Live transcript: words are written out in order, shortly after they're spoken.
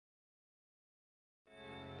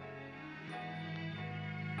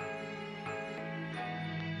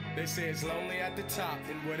They say it's lonely at the top,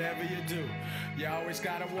 and whatever you do, you always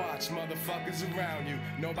gotta watch motherfuckers around you.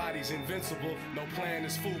 Nobody's invincible, no plan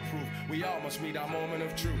is foolproof. We all must meet our moment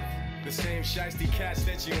of truth. The same shiesty cats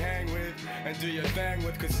that you hang with and do your thing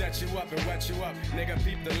with could set you up and wet you up. Nigga,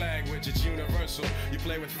 peep the language, it's universal. You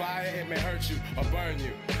play with fire, it may hurt you or burn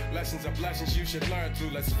you. Lessons are blessings you should learn through,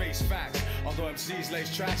 let's face facts. Although MCs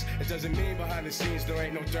lace tracks, it doesn't mean behind the scenes there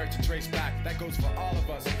ain't no dirt to trace back. That goes for all of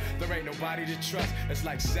us, there ain't nobody to trust. It's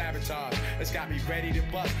like sabotage, it's got me ready to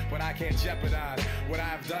bust, but I can't jeopardize what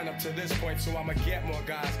I've done up to this point, so I'ma get more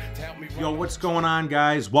guys to help me run. Yo, what's going on,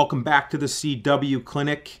 guys? Welcome back to the CW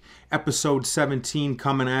Clinic, episode 17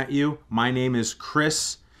 coming at you. My name is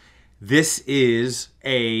Chris. This is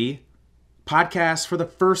a podcast for the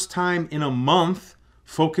first time in a month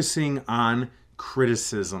focusing on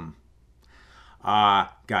criticism.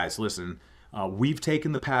 Guys, listen, we've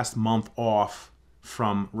taken the past month off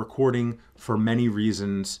from recording for many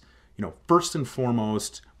reasons. You know, first and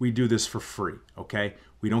foremost, we do this for free, okay?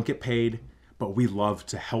 We don't get paid, but we love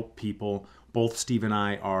to help people. Both Steve and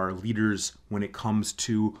I are leaders when it comes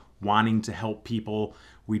to wanting to help people.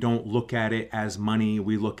 We don't look at it as money.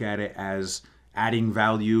 We look at it as adding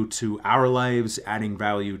value to our lives, adding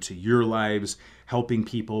value to your lives, helping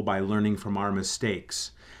people by learning from our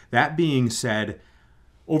mistakes. That being said,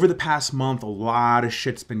 over the past month, a lot of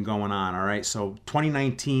shit's been going on, all right? So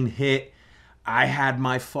 2019 hit. I had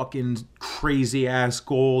my fucking crazy ass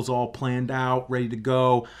goals all planned out, ready to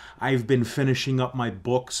go. I've been finishing up my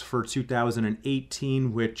books for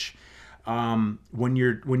 2018, which when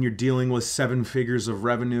you're dealing with 7 figures of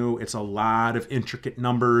revenue, it's a lot of intricate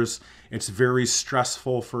numbers. It's very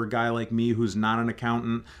stressful for a guy like me who's not an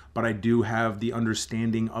accountant, but I do have the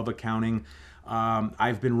understanding of accounting.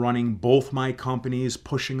 I've been running both my companies,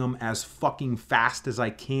 pushing them as fucking fast as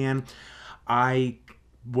I can. I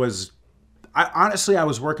was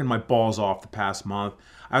working my balls off the past month.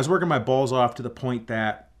 I was working my balls off to the point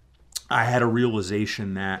that I had a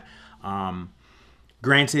realization that,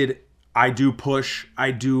 granted, I do push,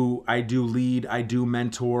 I do lead, I do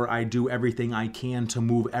mentor, I do everything I can to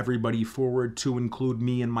move everybody forward, to include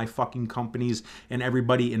me and my fucking companies and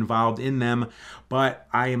everybody involved in them, but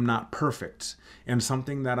I am not perfect. And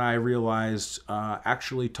something that I realized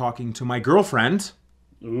actually talking to my girlfriend,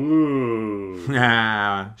 ooh,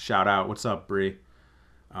 shout out, what's up, Bree?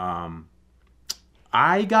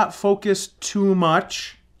 I got focused too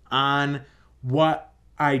much on what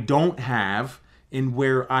I don't have and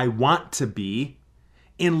where I want to be,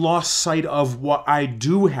 and lost sight of what I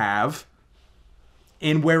do have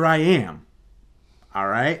and where I am. All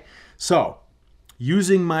right? So,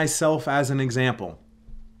 using myself as an example,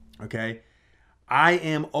 okay? I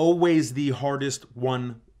am always the hardest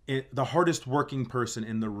working person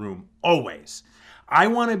in the room. Always. I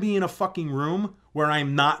want to be in a fucking room where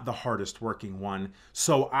I'm not the hardest working one,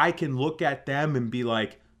 so I can look at them and be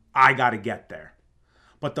like, I got to get there.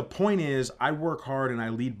 But the point is, I work hard and I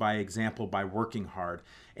lead by example by working hard.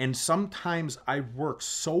 And sometimes I work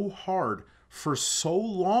so hard for so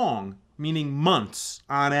long, meaning months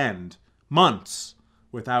on end, months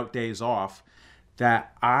without days off,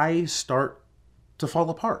 that I start to fall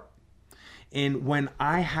apart. And when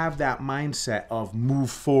I have that mindset of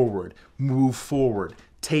move forward,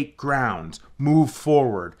 take ground, move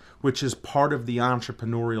forward, which is part of the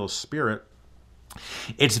entrepreneurial spirit,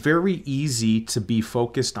 it's very easy to be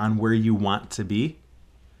focused on where you want to be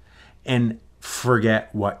and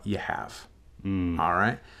forget what you have. All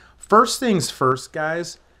right. First things first,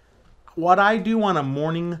 guys, what I do on a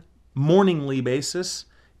morningly basis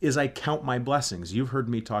is I count my blessings. You've heard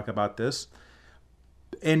me talk about this.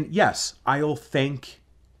 And yes, I'll thank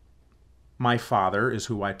my father, is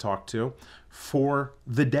who I talk to, for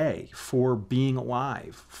the day, for being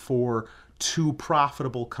alive, for 2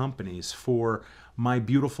 profitable companies, for my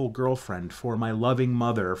beautiful girlfriend, for my loving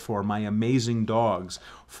mother, for my amazing dogs,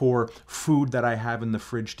 for food that I have in the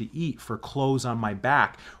fridge to eat, for clothes on my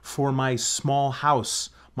back, for my small house,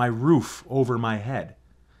 my roof over my head.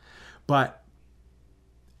 But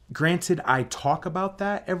granted, I talk about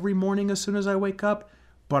that every morning as soon as I wake up,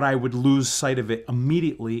 but I would lose sight of it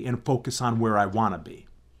immediately and focus on where I want to be.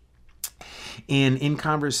 And in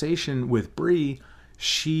conversation with Bree,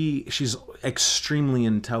 she's extremely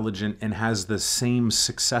intelligent and has the same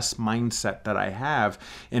success mindset that I have,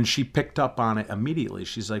 and she picked up on it immediately.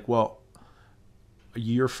 She's like, well,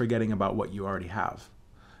 you're forgetting about what you already have.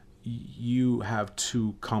 You have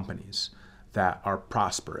 2 companies that are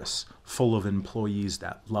prosperous, full of employees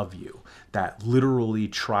that love you, that literally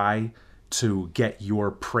try to get your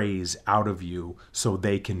praise out of you so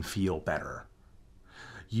they can feel better.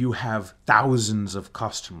 You have thousands of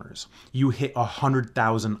customers. You hit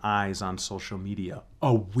 100,000 eyes on social media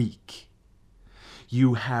a week.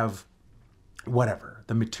 You have whatever,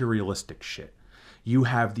 the materialistic shit. You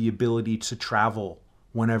have the ability to travel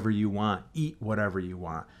whenever you want, eat whatever you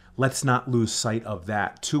want. Let's not lose sight of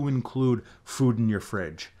that, to include food in your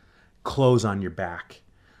fridge, clothes on your back,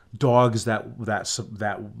 dogs that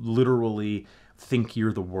literally think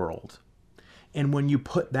you're the world. And when you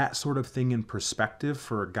put that sort of thing in perspective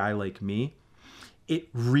for a guy like me,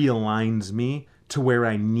 it realigns me to where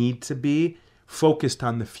I need to be, focused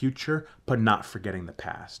on the future, but not forgetting the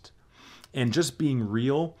past. And just being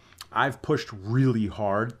real, I've pushed really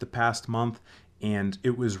hard the past month, and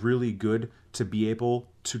it was really good to be able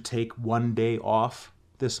to take one day off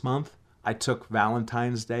this month. I took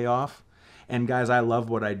Valentine's Day off. And guys, I love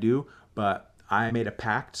what I do, but I made a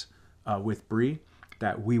pact with Bree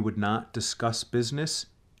that we would not discuss business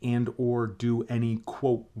and or do any,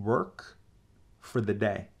 quote, work for the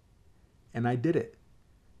day. And I did it.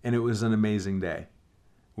 And it was an amazing day.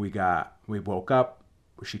 We woke up,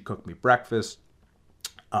 she cooked me breakfast,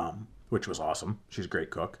 which was awesome. She's a great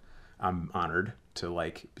cook. I'm honored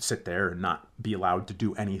to sit there and not be allowed to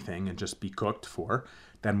do anything and just be cooked for.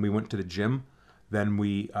 Then we went to the gym. Then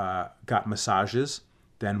we got massages.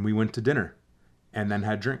 Then we went to dinner and then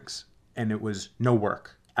had drinks. And it was no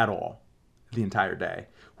work at all the entire day,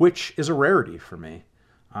 which is a rarity for me.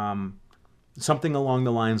 Something along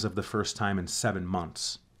the lines of the first time in 7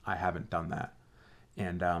 months I haven't done that.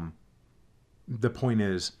 And the point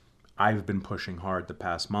is, I've been pushing hard the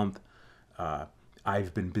past month.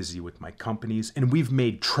 I've been busy with my companies, and we've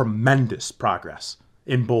made tremendous progress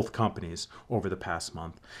in both companies over the past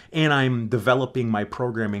month. And I'm developing my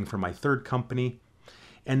programming for my third company.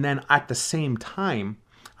 And then at the same time,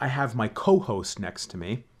 I have my co-host next to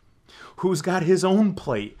me who's got his own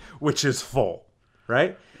plate, which is full,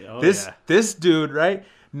 right? This dude, right?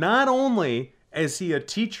 Not only is he a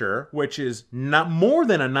teacher, which is not more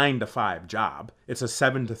than a 9-to-5 job. It's a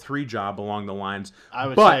 7-to-3 job along the lines. I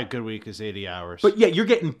would say a good week is 80 hours. But yeah, you're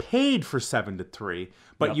getting paid for 7-to-3,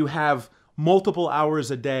 but you have multiple hours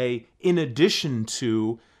a day in addition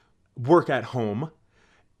to work at home.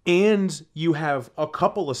 And you have a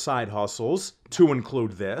couple of side hustles to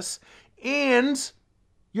include this. And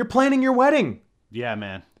you're planning your wedding. Yeah,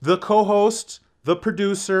 man. The co-host, the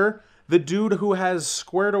producer, the dude who has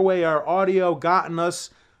squared away our audio, gotten us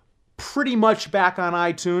pretty much back on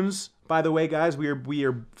iTunes. By the way, guys, we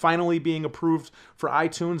are finally being approved for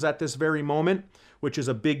iTunes at this very moment, which is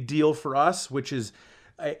a big deal for us, which is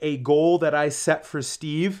a goal that I set for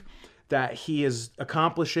Steve, that he is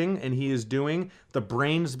accomplishing and he is doing. The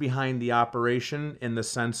brains behind the operation in the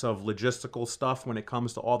sense of logistical stuff when it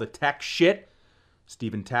comes to all the tech shit.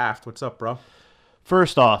 Stephen Taft, what's up, bro?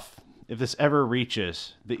 First off, if this ever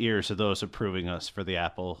reaches the ears of those approving us for the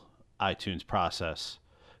Apple iTunes process,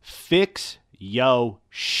 fix yo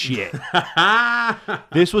shit.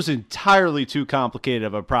 This was entirely too complicated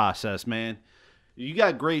of a process, man. You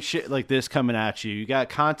got great shit like this coming at you. You got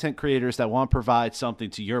content creators that want to provide something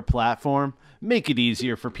to your platform. Make it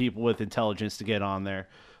easier for people with intelligence to get on there.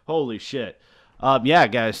 Holy shit. Yeah,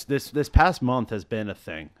 guys, this past month has been a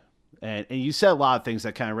thing. And you said a lot of things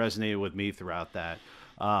that kind of resonated with me throughout that.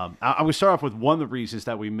 I'm going to start off with one of the reasons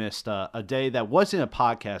that we missed a day that wasn't a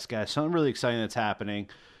podcast, guys. Something really exciting that's happening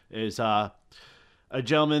is a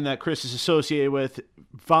gentleman that Chris is associated with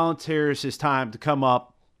volunteers his time to come up,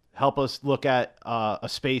 help us look at a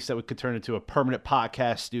space that we could turn into a permanent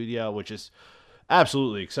podcast studio, which is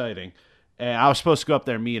absolutely exciting. And I was supposed to go up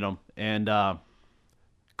there and meet him, and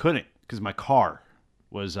couldn't because my car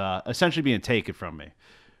was essentially being taken from me,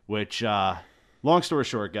 which, long story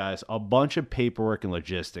short, guys, a bunch of paperwork and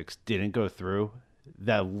logistics didn't go through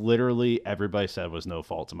that literally everybody said was no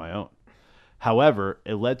fault of my own. However,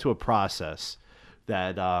 it led to a process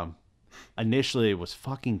that initially was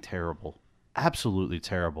fucking terrible. Absolutely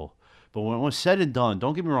terrible. But when it was said and done,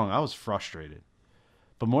 don't get me wrong, I was frustrated.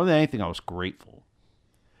 But more than anything, I was grateful.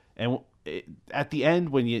 And at the end,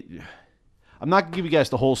 I'm not going to give you guys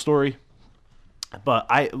the whole story,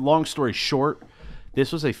 but long story short,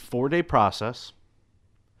 this was a 4-day process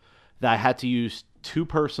that I had to use 2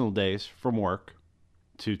 personal days from work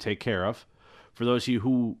to take care of. For those of you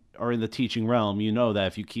who are in the teaching realm, you know that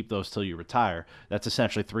if you keep those till you retire, that's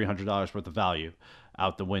essentially $300 worth of value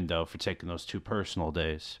out the window for taking those 2 personal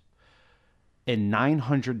days. And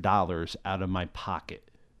 $900 out of my pocket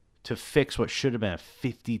to fix what should have been a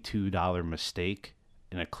 $52 mistake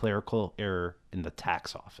and a clerical error in the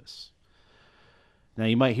tax office. Now,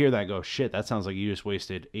 you might hear that and go, shit, that sounds like you just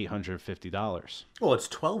wasted $850. Well, it's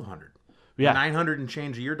 $1,200. Yeah. 900 and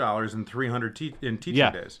change of your dollars and 300 in teaching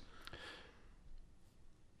Yeah. days.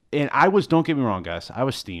 And don't get me wrong, guys, I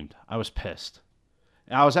was steamed. I was pissed.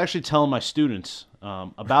 And I was actually telling my students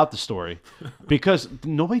about the story because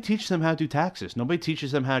nobody teaches them how to do taxes. Nobody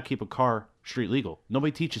teaches them how to keep a car street legal.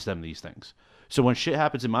 Nobody teaches them these things. So when shit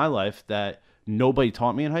happens in my life that nobody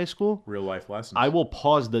taught me in high school, Real life lessons. I will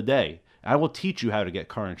pause the day. I will teach you how to get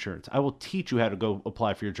car insurance. I will teach you how to go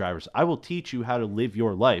apply for your driver's. I will teach you how to live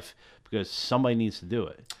your life because somebody needs to do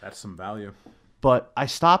it. That's some value. But I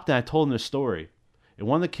stopped and I told him this story. And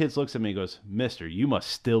one of the kids looks at me and goes, "Mister, you must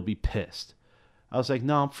still be pissed." I was like,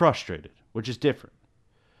 "No, I'm frustrated," which is different.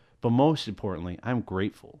 But most importantly, I'm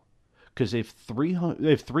grateful. Because if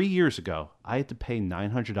 3 years ago I had to pay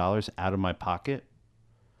 $900 out of my pocket,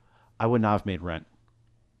 I would not have made rent.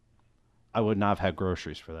 I would not have had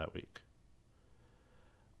groceries for that week.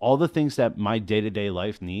 All the things that my day-to-day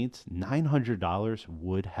life needs, $900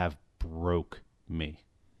 would have broke me.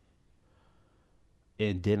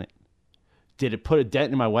 It didn't. Did it put a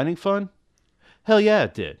dent in my wedding fund? Hell yeah,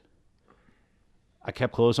 it did. I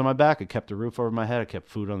kept clothes on my back. I kept a roof over my head. I kept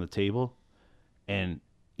food on the table. And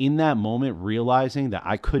in that moment, realizing that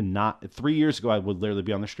I could not, 3 years ago, I would literally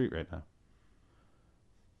be on the street right now.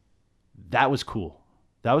 That was cool.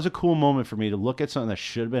 That was a cool moment for me to look at something that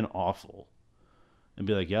should have been awful and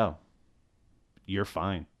be like, yo, you're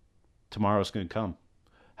fine. Tomorrow's going to come.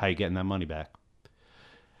 How you getting that money back?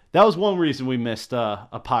 That was one reason we missed a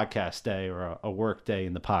podcast day or a work day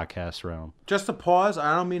in the podcast realm. Just to pause,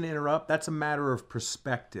 I don't mean to interrupt. That's a matter of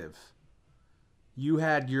perspective. You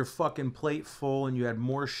had your fucking plate full and you had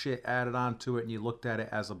more shit added onto it and you looked at it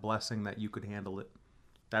as a blessing that you could handle it.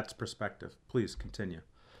 That's perspective. Please continue.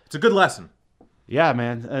 It's a good lesson. Yeah,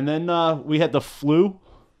 man. And then we had the flu,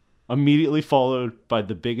 immediately followed by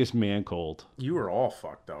the biggest man cold. You were all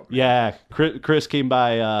fucked up, man. Yeah, Chris came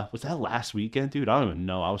by. Was that last weekend, dude? I don't even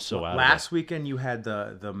know. I was so out of it. Last weekend you had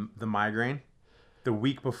the migraine. The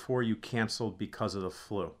week before you canceled because of the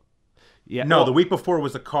flu. Yeah. No, the week before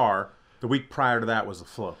was the car. The week prior to that was the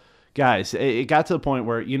flu. Guys, it got to the point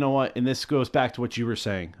where, you know what, and this goes back to what you were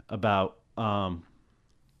saying about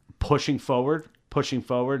pushing forward,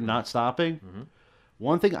 not stopping. Mm-hmm.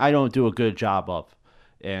 One thing I don't do a good job of,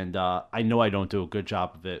 and I know I don't do a good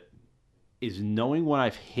job of it, is knowing when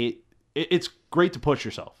I've hit. It's great to push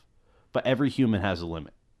yourself, but every human has a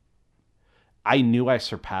limit. I knew I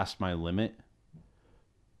surpassed my limit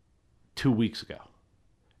 2 weeks ago,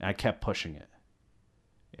 and I kept pushing it,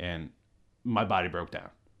 and my body broke down.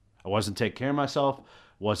 I wasn't taking care of myself.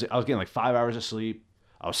 I was getting like 5 hours of sleep.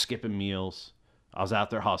 I was skipping meals. I was out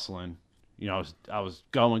there hustling. You know, I was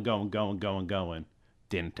going.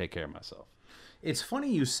 Didn't take care of myself. It's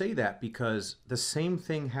funny you say that because the same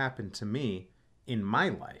thing happened to me in my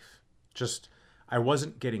life. Just, I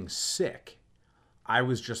wasn't getting sick. I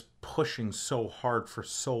was just pushing so hard for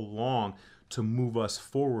so long to move us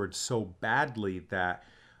forward so badly that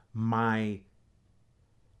my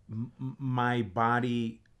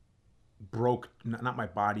body broke, not my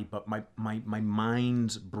body, but my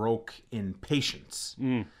mind's broke in patience.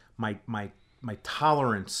 My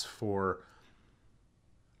tolerance for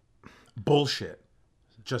bullshit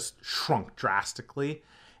just shrunk drastically,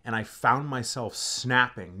 and I found myself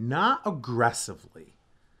snapping, not aggressively,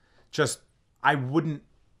 just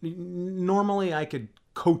normally I could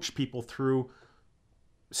coach people through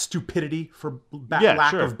stupidity, for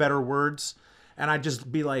lack of better words, and I'd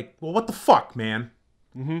just be like, well, what the fuck, man?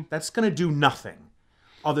 Mm-hmm. That's gonna do nothing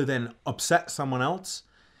other than upset someone else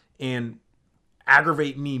and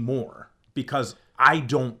aggravate me more, because I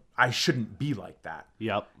shouldn't be like that.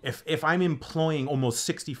 Yep. If I'm employing almost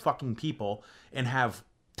 60 fucking people and have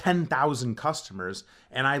 10,000 customers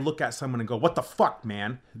and I look at someone and go, what the fuck,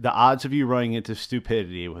 man? The odds of you running into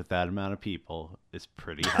stupidity with that amount of people is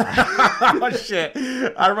pretty high. Oh, shit.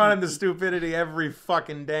 I run into stupidity every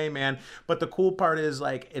fucking day, man. But the cool part is,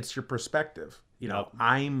 like, it's your perspective. You know,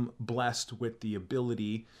 I'm blessed with the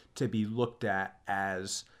ability to be looked at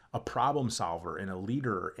as a problem solver and a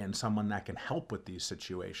leader and someone that can help with these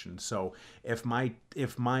situations. So if my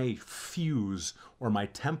fuse or my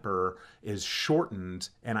temper is shortened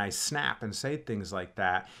and I snap and say things like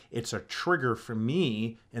that, it's a trigger for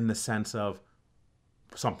me in the sense of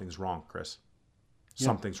something's wrong, Chris.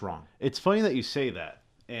 Something's wrong. It's funny that you say that.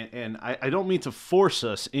 And I don't mean to force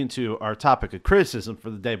us into our topic of criticism for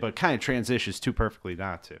the day, but it kind of transitions too perfectly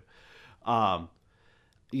not to.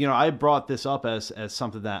 You know, I brought this up as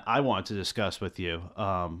something that I wanted to discuss with you,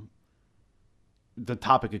 the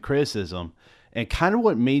topic of criticism. And kind of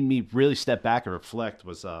what made me really step back and reflect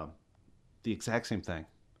was the exact same thing.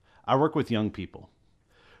 I work with young people.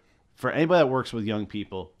 For anybody that works with young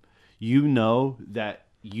people, you know that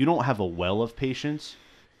you don't have a well of patience.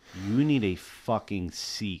 You need a fucking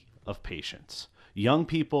sea of patience. Young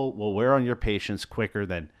people will wear on your patience quicker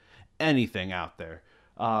than anything out there.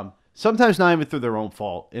 Sometimes not even through their own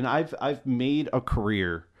fault. And I've made a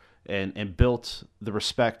career and built the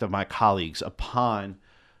respect of my colleagues upon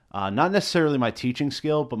not necessarily my teaching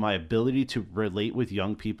skill, but my ability to relate with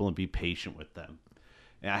young people and be patient with them.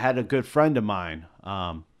 And I had a good friend of mine,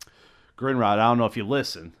 Grinrod, I don't know if you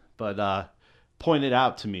listen, but pointed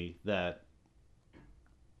out to me that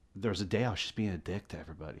there was a day I was just being a dick to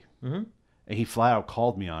everybody. Mm-hmm. And he flat out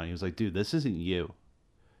called me on it. He was like, dude, this isn't you.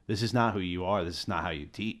 This is not who you are. This is not how you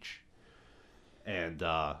teach. And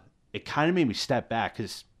it kind of made me step back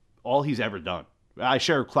because all he's ever done, I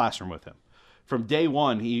share a classroom with him. From day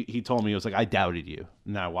one, he told me, he was like, I doubted you.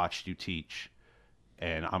 And then I watched you teach.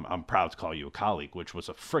 And I'm proud to call you a colleague, which was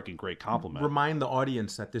a freaking great compliment. Remind the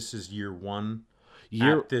audience that this is year one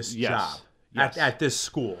at this job, yes. At this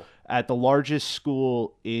school. At the largest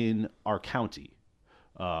school in our county.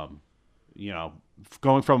 Going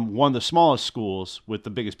from one of the smallest schools with the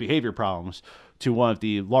biggest behavior problems to one of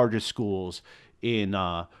the largest schools in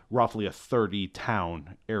roughly a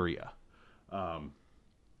 30-town area. And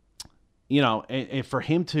for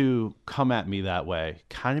him to come at me that way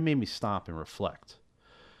kind of made me stop and reflect.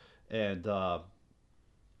 And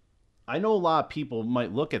I know a lot of people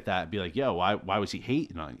might look at that and be like, yo, why was he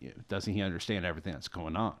hating on you? Doesn't he understand everything that's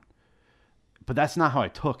going on? But that's not how I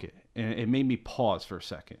took it. And it made me pause for a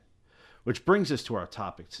second. Which brings us to our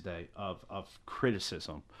topic today of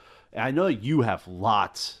criticism. And I know you have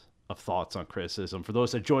lots of thoughts on criticism. For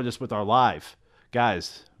those that joined us with our live,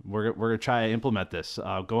 guys, we're going to try to implement this.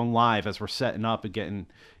 Going live as we're setting up and getting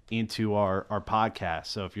into our podcast.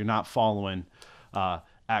 So if you're not following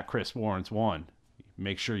at Chris Warrens 1,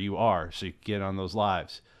 make sure you are so you can get on those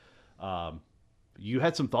lives. You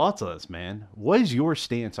had some thoughts on this, man. What is your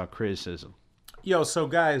stance on criticism? Yo, so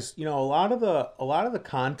guys, a lot of the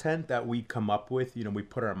content that we come up with, we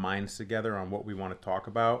put our minds together on what we want to talk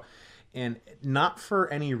about, and not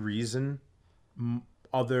for any reason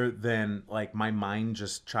other than like my mind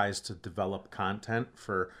just tries to develop content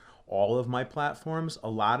for all of my platforms. A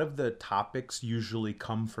lot of the topics usually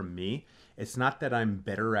come from me. It's not that I'm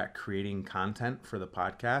better at creating content for the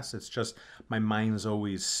podcast. It's just my mind's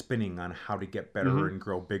always spinning on how to get better and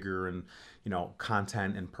grow bigger and,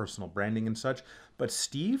 content and personal branding and such. But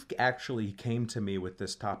Steve actually came to me with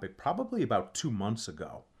this topic probably about 2 months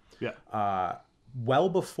ago. Yeah. Well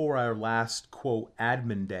before our last, quote,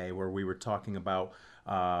 admin day where we were talking about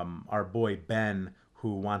our boy Ben,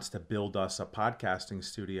 who wants to build us a podcasting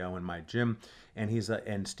studio in my gym.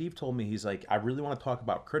 And Steve told me, he's like, I really want to talk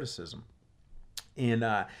about criticism. And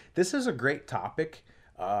this is a great topic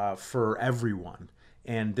for everyone.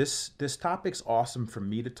 And this topic's awesome for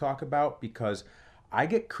me to talk about because I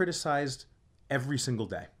get criticized every single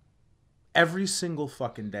day. Every single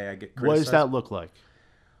fucking day I get criticized. What does that look like?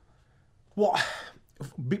 Well,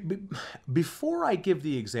 before I give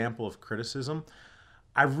the example of criticism,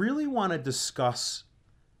 I really want to discuss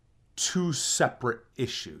two separate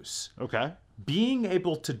issues. Okay. Being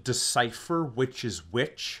able to decipher which is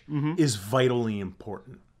which is vitally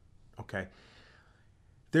important. Okay.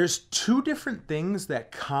 There's two different things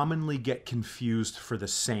that commonly get confused for the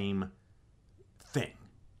same thing.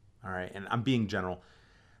 All right. And I'm being general.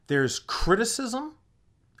 There's criticism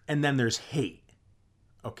and then there's hate.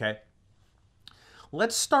 Okay.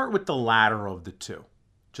 Let's start with the latter of the two,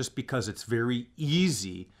 just because it's very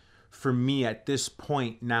easy for me at this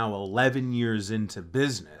point now 11 years into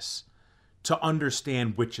business to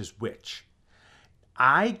understand which is which.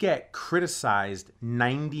 I get criticized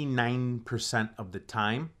 99% of the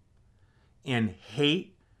time and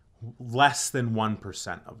hate less than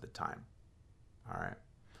 1% of the time. All right.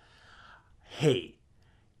 Hate.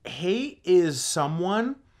 Hate is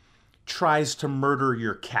someone tries to murder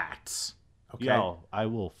your cats. Okay. Yo, I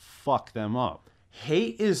will fuck them up.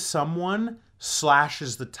 Hate is someone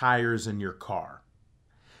slashes the tires in your car.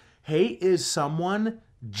 Hate is someone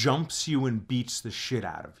jumps you and beats the shit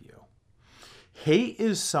out of you. Hate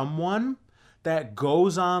is someone that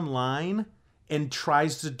goes online and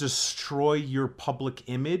tries to destroy your public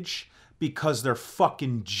image because they're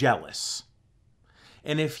fucking jealous.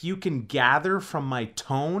 And if you can gather from my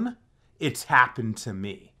tone, it's happened to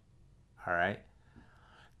me. All right?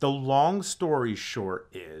 The long story short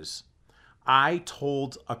is I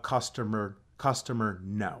told a customer,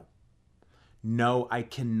 no. No, I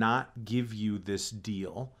cannot give you this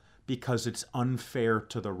deal because it's unfair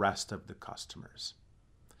to the rest of the customers.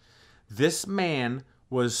 This man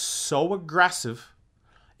was so aggressive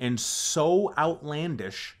and so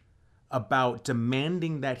outlandish about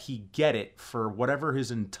demanding that he get it for whatever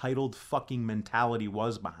his entitled fucking mentality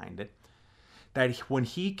was behind it, that when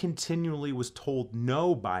he continually was told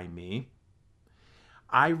no by me,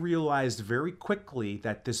 I realized very quickly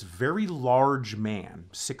that this very large man,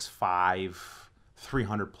 6'5",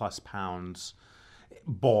 300 plus pounds,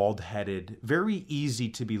 bald-headed, very easy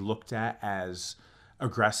to be looked at as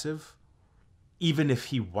aggressive, even if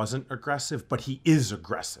he wasn't aggressive, but he is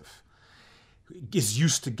aggressive, is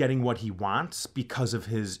used to getting what he wants because of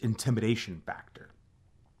his intimidation factor.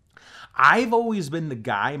 I've always been the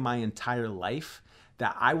guy my entire life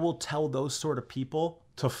that I will tell those sort of people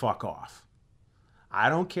to fuck off. I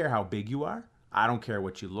don't care how big you are. I don't care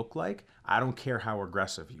what you look like. I don't care how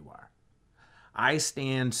aggressive you are. I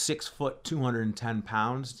stand 6 foot, 210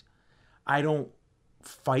 pounds. I don't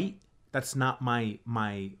fight. That's not my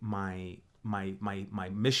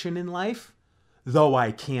mission in life, though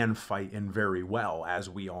I can fight and very well, as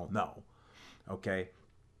we all know. Okay?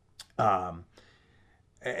 And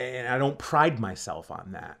I don't pride myself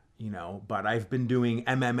on that, but I've been doing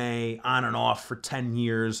MMA on and off for 10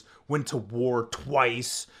 years, went to war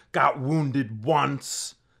twice, got wounded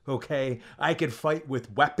once. Okay, I can fight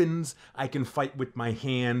with weapons, I can fight with my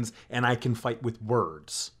hands, and I can fight with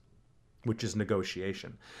words, which is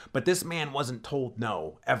negotiation. But this man wasn't told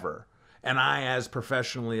no, ever. And I, as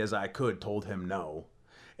professionally as I could, told him no.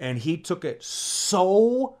 And he took it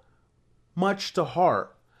so much to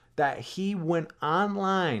heart that he went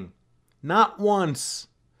online, not once,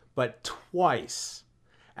 but twice,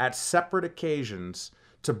 at separate occasions,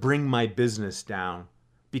 to bring my business down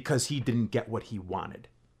because he didn't get what he wanted.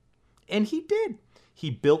 And he did. He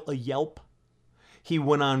built a Yelp. He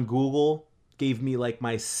went on Google, gave me like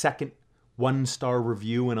my second 1-star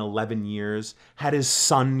review in 11 years, had his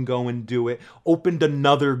son go and do it, opened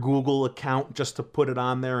another Google account just to put it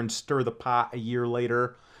on there and stir the pot a year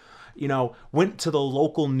later. Went to the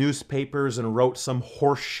local newspapers and wrote some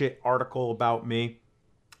horseshit article about me.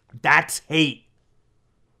 That's hate.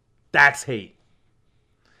 That's hate.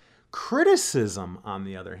 Criticism, on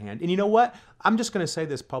the other hand, and you know what? I'm just going to say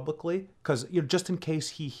this publicly because just in case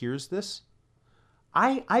he hears this,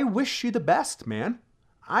 I wish you the best, man.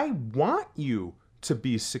 I want you to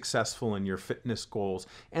be successful in your fitness goals,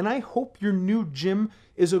 and I hope your new gym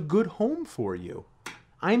is a good home for you.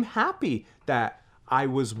 I'm happy that I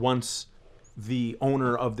was once the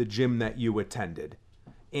owner of the gym that you attended.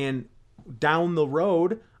 And down the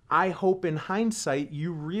road, I hope in hindsight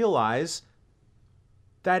you realize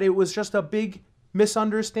that it was just a big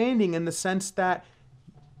misunderstanding in the sense that,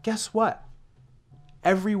 guess what?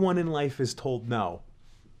 Everyone in life is told no.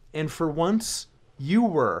 And for once, you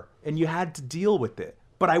were, and you had to deal with it.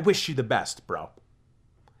 But I wish you the best, bro.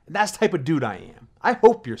 And that's the type of dude I am. I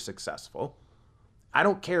hope you're successful. I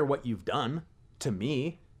don't care what you've done to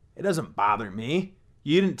me. It doesn't bother me.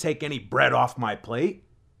 You didn't take any bread off my plate.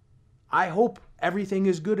 I hope everything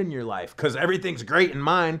is good in your life, because everything's great in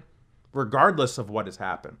mine, regardless of what has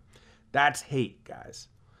happened. That's hate, guys.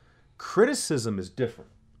 Criticism is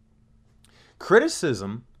different.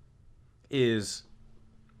 Criticism is,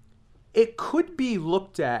 it could be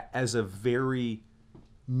looked at as a very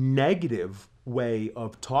negative way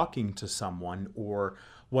of talking to someone, or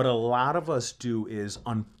what a lot of us do is,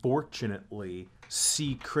 unfortunately,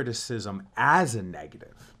 see criticism as a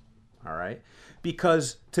negative. All right?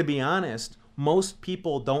 Because, to be honest, most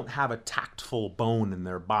people don't have a tactful bone in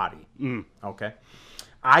their body. Okay?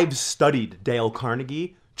 I've studied Dale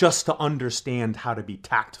Carnegie just to understand how to be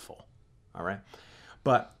tactful. All right?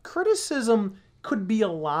 But criticism could be a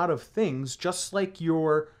lot of things, just like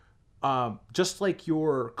your coworker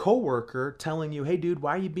telling you, "Hey, dude,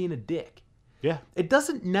 why are you being a dick?" Yeah. It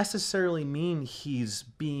doesn't necessarily mean he's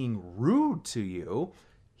being rude to you.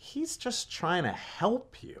 He's just trying to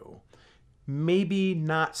help you. Maybe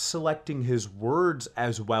not selecting his words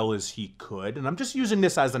as well as he could. And I'm just using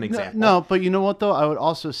this as an example. No, but you know what, though? I would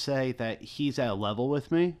also say that he's at a level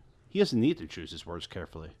with me. He doesn't need to choose his words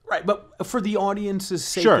carefully. Right, but for the audience's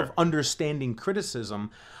sake Sure. of understanding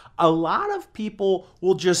criticism, a lot of people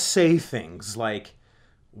will just say things like,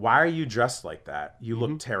 "Why are you dressed like that? You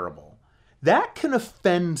look terrible." That can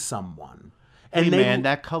offend someone. And Hey, man,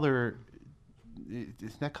 that color's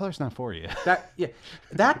not for you.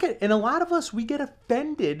 And a lot of us, we get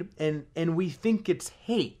offended and we think it's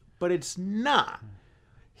hate, but it's not.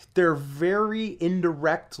 They're very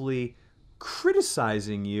indirectly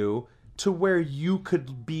criticizing you to where you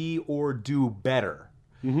could be or do better.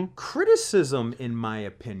 Criticism, in my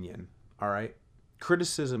opinion, all right?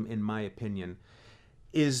 Criticism, in my opinion,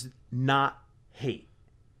 is not hate.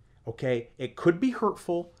 Okay? It could be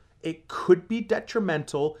hurtful it could be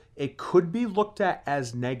detrimental. It could be looked at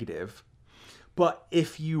as negative. But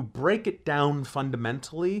if you break it down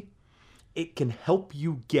fundamentally, it can help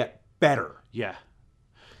you get better. Yeah.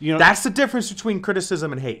 You know, That's the difference between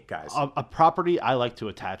criticism and hate, guys. a property I like to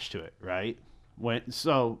attach to it, right?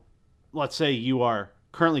 So let's say you are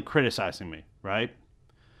currently criticizing me, right?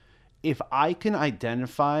 If I can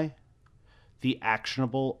identify the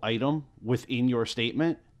actionable item within your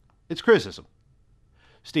statement, it's criticism.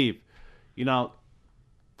 Steve, you know,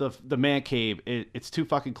 the man cave, it's too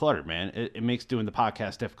fucking cluttered, man. It makes doing the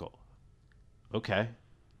podcast difficult. Okay.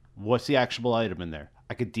 What's the actionable item in there?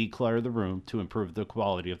 I could declutter the room to improve the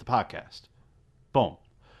quality of the podcast. Boom.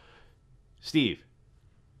 Steve,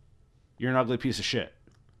 you're an ugly piece of shit.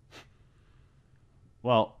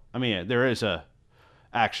 Well, I mean, there is a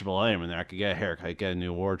actionable item in there. I could get a haircut, get a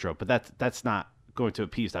new wardrobe, but that's not going to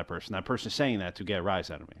appease that person. That person is saying that to get a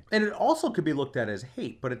rise out of me. And it also could be looked at as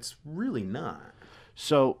hate, but it's really not.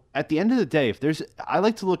 So at the end of the day, I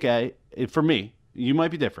like to look at it, for me, you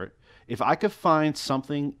might be different. If I could find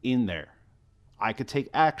something in there I could take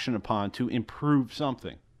action upon to improve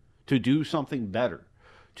something, to do something better,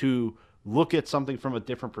 to look at something from a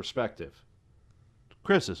different perspective.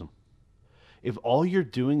 Criticism. If all you're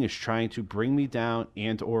doing is trying to bring me down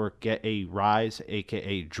and or get a rise,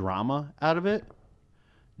 aka drama out of it,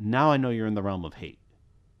 now I know you're in the realm of hate.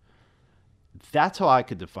 That's how I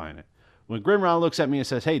could define it. When Grimround looks at me and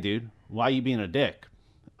says, hey dude, why are you being a dick?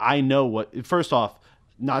 I know what, first off,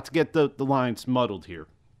 not to get the lines muddled here.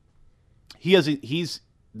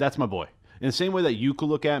 That's my boy. In the same way that you could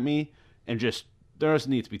look at me and just, there doesn't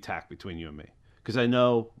need to be tact between you and me. Because I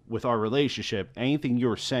know with our relationship, anything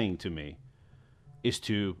you're saying to me is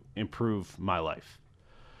to improve my life.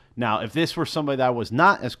 Now, if this were somebody that I was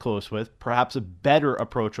not as close with, perhaps a better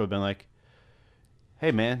approach would have been like,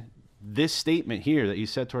 hey man, this statement here that you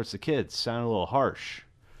said towards the kids sounded a little harsh.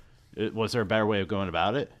 Was there a better way of going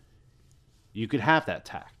about it? You could have that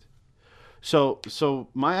tact. So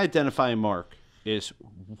my identifying mark is,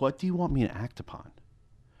 what do you want me to act upon?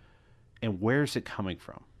 And where is it coming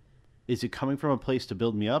from? Is it coming from a place to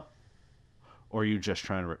build me up? Or are you just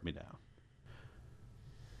trying to rip me down?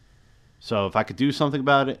 So if I could do something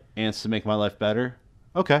about it and it's to make my life better,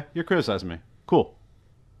 okay, you're criticizing me. Cool.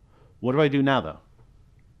 What do I do now, though?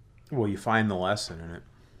 Well, you find the lesson in it.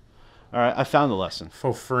 All right, I found the lesson.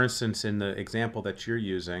 So, for instance, in the example that you're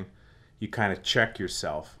using, you kind of check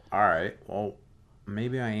yourself. All right, well,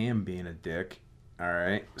 maybe I am being a dick. All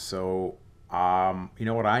right, so you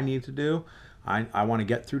know what I need to do? I want to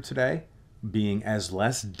get through today being as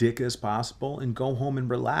less dick as possible and go home and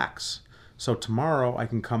relax. So tomorrow I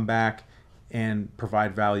can come back and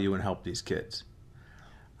provide value and help these kids.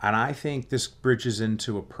 And I think this bridges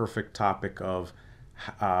into a perfect topic of,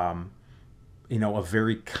 a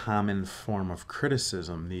very common form of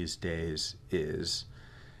criticism these days is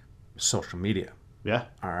social media. Yeah.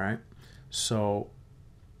 All right. So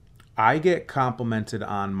I get complimented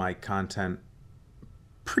on my content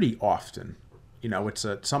pretty often. It's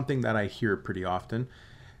something that I hear pretty often.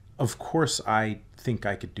 Of course, I think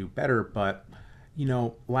I could do better, but,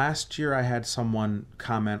 last year I had someone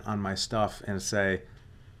comment on my stuff and say,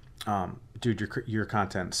 dude, your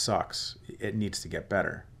content sucks. It needs to get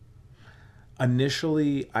better.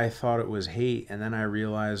 Initially, I thought it was hate, and then I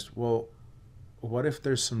realized, well, what if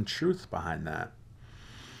there's some truth behind that?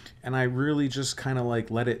 And I really just kind of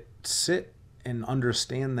let it sit and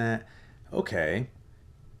understand that, okay,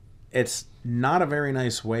 it's not a very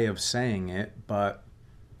nice way of saying it, but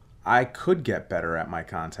I could get better at my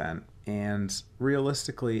content. And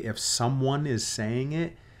realistically, if someone is saying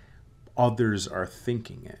it, others are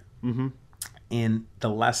thinking it. Mm-hmm. And the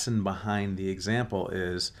lesson behind the example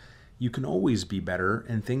is you can always be better,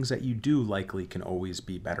 and things that you do likely can always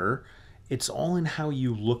be better. It's all in how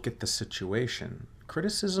you look at the situation.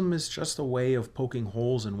 Criticism is just a way of poking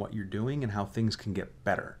holes in what you're doing and how things can get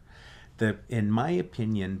better. In my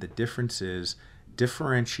opinion, the difference is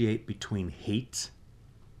differentiate between hate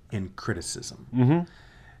and criticism. Mm-hmm.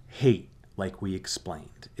 Hate, like we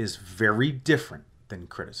explained, is very different than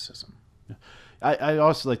criticism. I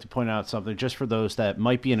also like to point out something, just for those that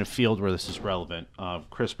might be in a field where this is relevant.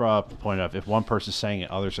 Chris brought up the point of, if one person's saying it,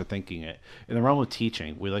 others are thinking it. In the realm of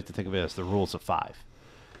teaching, we like to think of it as the rules of 5.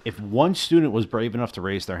 If one student was brave enough to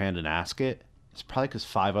raise their hand and ask it, it's probably because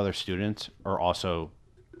 5 other students are also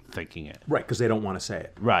thinking it. Right, because they don't want to say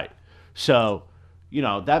it. Right. So,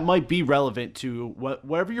 that might be relevant to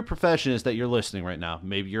whatever your profession is that you're listening right now.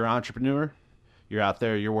 Maybe you're an entrepreneur. You're out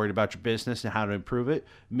there, you're worried about your business and how to improve it.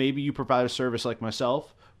 Maybe you provide a service like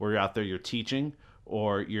myself, where you're out there, you're teaching,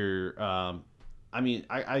 or you're,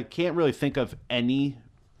 I can't really think of any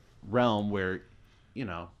realm where,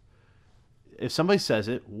 if somebody says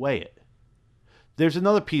it, weigh it. There's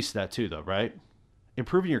another piece to that too, though, right?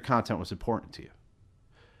 Improving your content was important to you.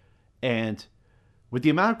 And with the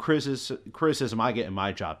amount of criticism I get in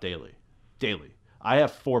my job daily, I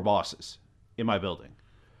have 4 bosses in my building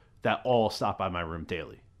that all stop by my room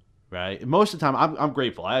daily, right? And most of the time, I'm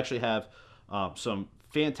grateful. I actually have some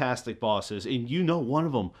fantastic bosses, and one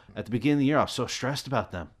of them at the beginning of the year, I was so stressed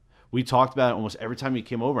about them. We talked about it almost every time he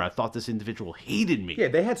came over. I thought this individual hated me. Yeah,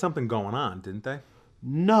 they had something going on, didn't they?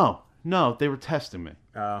 No, they were testing me.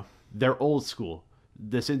 They're old school.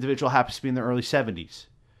 This individual happens to be in their early 70s.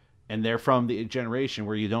 And they're from the generation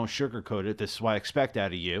where you don't sugarcoat it. This is what I expect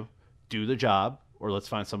out of you. Do the job, or let's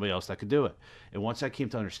find somebody else that could do it. And once I came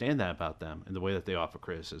to understand that about them and the way that they offer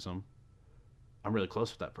criticism, I'm really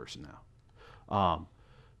close with that person now.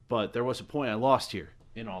 But there was a point I lost here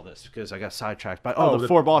in all this because I got sidetracked by the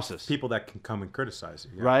 4 bosses. People that can come and criticize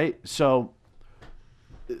you. Yeah. Right? So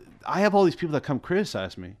I have all these people that come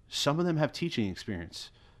criticize me. Some of them have teaching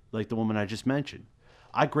experience, like the woman I just mentioned.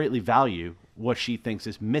 I greatly value what she thinks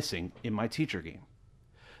is missing in my teacher game.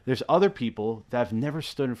 There's other people that have never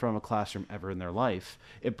stood in front of a classroom ever in their life.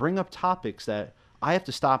 It bring up topics that I have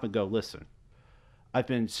to stop and go, listen, I've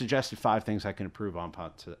been suggested 5 things I can improve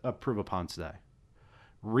upon today.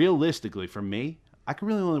 Realistically, for me, I can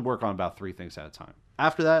really only work on about 3 things at a time.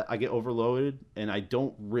 After that, I get overloaded and I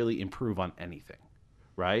don't really improve on anything,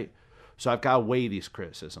 right? So I've got to weigh these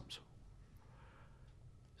criticisms.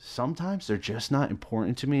 Sometimes they're just not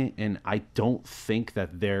important to me, and I don't think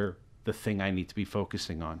that they're the thing I need to be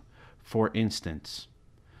focusing on. For instance,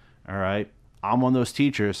 all right, I'm one of those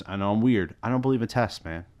teachers. I know I'm weird. I don't believe in tests,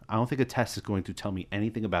 man. I don't think a test is going to tell me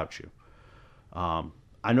anything about you.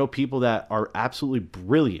 I know people that are absolutely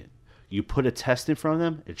brilliant. You put a test in front of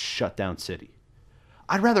them, it's shut down city.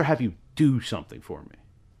 I'd rather have you do something for me.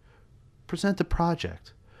 Present a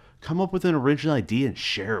project. Come up with an original idea and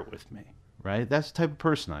share it with me. Right? That's the type of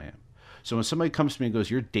person I am. So when somebody comes to me and goes,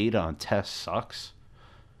 your data on tests sucks,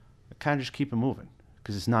 I kind of just keep it moving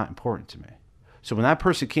because it's not important to me. So when that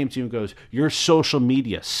person came to you and goes, your social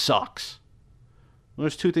media sucks, well,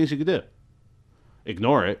 there's 2 things you could do.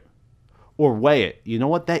 Ignore it or weigh it. You know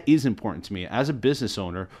what? That is important to me. As a business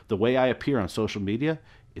owner, the way I appear on social media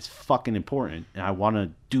is fucking important, and I want to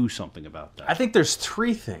do something about that. I think there's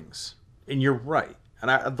 3 things, and you're right. And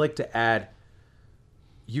I'd like to add,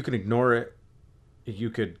 you can ignore it, you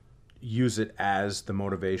could use it as the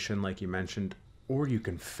motivation, like you mentioned, or you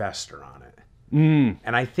can fester on it.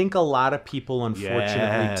 And I think a lot of people,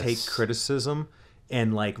 unfortunately, take criticism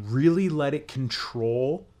and really let it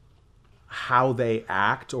control how they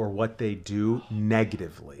act or what they do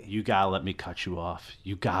negatively. You gotta let me cut you off.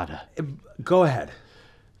 You gotta. Go ahead.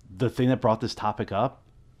 The thing that brought this topic up,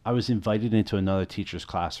 I was invited into another teacher's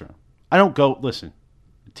classroom. I don't go, listen,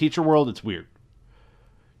 teacher world, it's weird.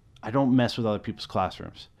 I don't mess with other people's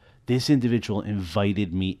classrooms. This individual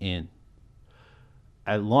invited me in.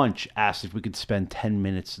 At lunch, asked if we could spend 10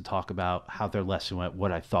 minutes to talk about how their lesson went,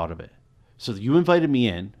 what I thought of it. So you invited me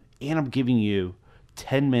in, and I'm giving you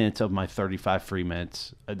 10 minutes of my 35 free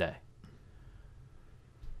minutes a day.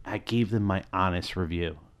 I gave them my honest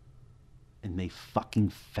review, and they fucking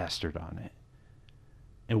festered on it.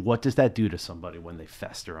 And what does that do to somebody when they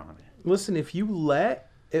fester on it? Listen, if you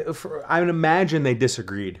I would imagine they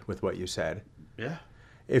disagreed with what you said. Yeah.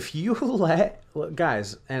 If you look,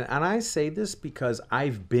 guys, and I say this because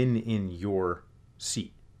I've been in your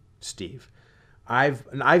seat, Steve.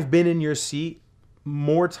 I've been in your seat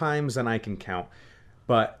more times than I can count.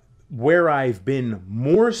 But where I've been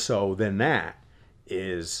more so than that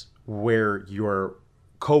is where your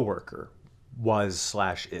coworker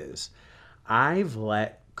was/is. I've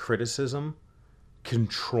let criticism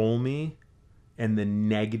control me. And the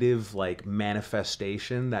negative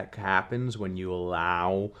manifestation that happens when you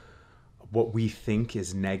allow what we think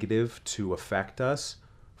is negative to affect us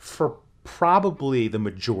for probably the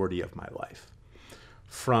majority of my life.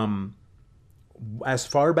 From as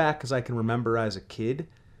far back as I can remember as a kid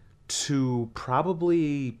to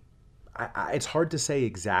probably, it's hard to say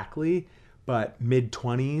exactly, but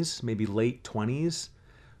mid-20s, maybe late 20s.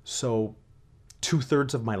 So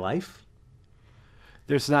 2/3 of my life.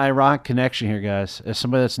 There's an ironic connection here, guys. As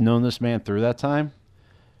somebody that's known this man through that time,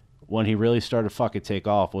 when he really started to fucking take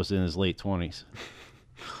off was in his late 20s.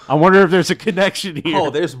 I wonder if there's a connection here. Oh,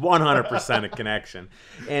 there's 100% a connection.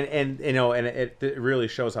 And it really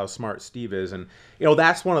shows how smart Steve is. And,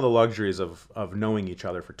 that's one of the luxuries of knowing each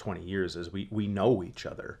other for 20 years is we know each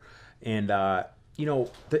other. And,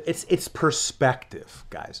 it's perspective,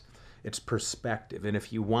 guys. It's perspective. And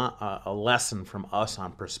if you want a lesson from us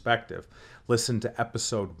on perspective, listen to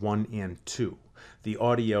episode 1 and 2. The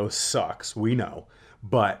audio sucks, we know,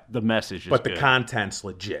 but The message is but good. the content's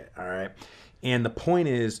legit, all right? And the point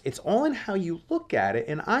is, it's all in how you look at it.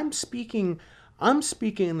 And I'm speaking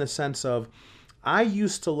in the sense of, I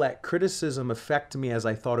used to let criticism affect me as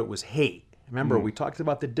I thought it was hate. Remember, we talked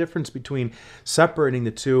about the difference between separating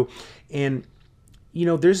the two. And, you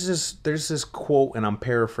know, there's this quote, and I'm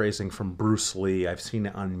paraphrasing, from Bruce Lee. I've seen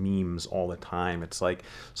it on memes all the time. It's like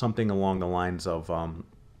something along the lines of,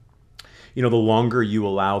 you know, the longer you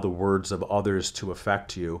allow the words of others to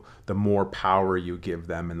affect you, the more power you give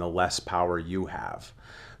them and the less power you have.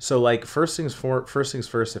 So, like, first things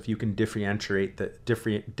first, if you can differentiate the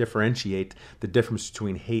difference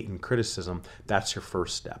between hate and criticism, that's your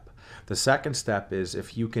first step. The second step is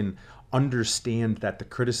if you can understand that the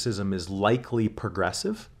criticism is likely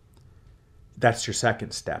progressive, that's your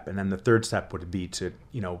second step. And then the third step would be to,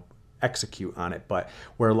 you know, execute on it. But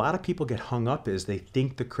where a lot of people get hung up is they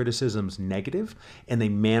think the criticism's negative and they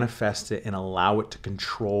manifest it and allow it to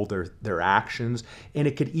control their actions, and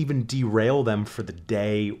it could even derail them for the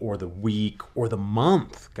day or the week or the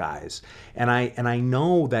month, guys. And I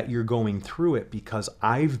know that you're going through it because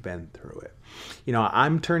I've been through it. You know,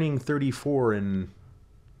 I'm turning 34 in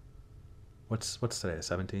what's today, the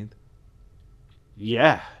 17th?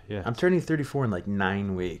 Yeah. I'm turning 34 in like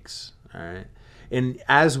 9 weeks, all right? And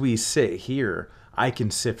as we sit here, I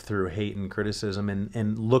can sift through hate and criticism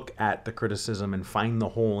and look at the criticism and find the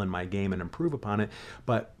hole in my game and improve upon it.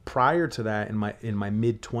 But prior to that, in my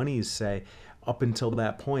mid-20s, say, up until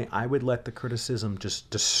that point, I would let the criticism just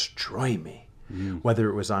destroy me, whether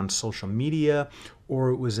it was on social media or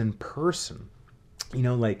it was in person. You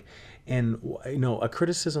know, like, and, you know, a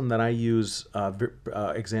criticism that I use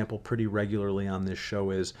example pretty regularly on this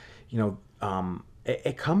show is, you know,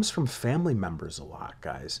 it comes from family members a lot,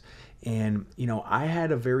 guys. And, you know, I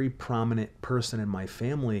had a very prominent person in my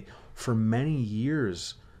family for many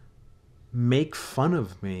years make fun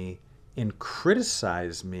of me and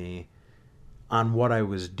criticize me on what I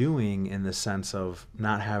was doing in the sense of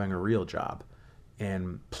not having a real job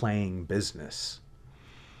and playing business.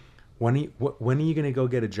 When are you going to go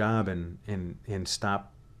get a job and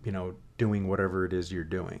stop, you know, doing whatever it is you're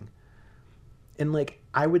doing? And, like,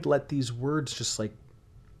 I would let these words just, like,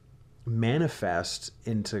 manifest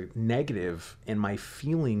into negative, and my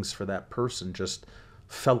feelings for that person just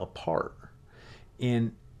fell apart.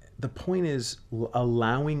 And the point is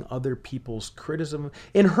allowing other people's criticism.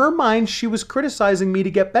 In her mind, she was criticizing me to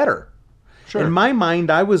get better. Sure. In my mind,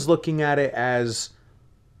 I was looking at it as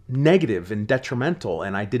negative and detrimental,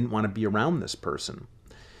 and I didn't want to be around this person.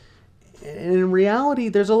 In reality,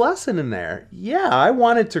 there's a lesson in there. Yeah, I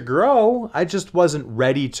wanted to grow. I just wasn't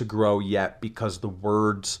ready to grow yet because the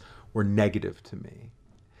words were negative to me.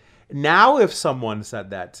 Now, if someone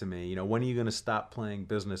said that to me, you know, when are you going to stop playing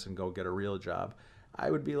business and go get a real job?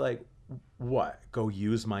 I would be like, what? Go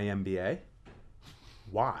use my MBA?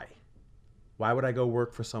 Why? Why would I go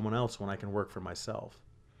work for someone else when I can work for myself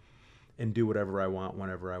and do whatever I want,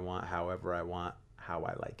 whenever I want, however I want, how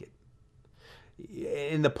I like it?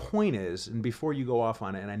 And the point is, and before you go off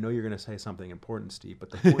on it, and I know you're going to say something important, Steve,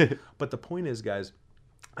 but the point is, guys,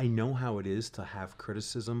 I know how it is to have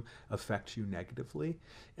criticism affect you negatively.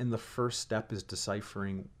 And the first step is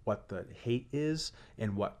deciphering what the hate is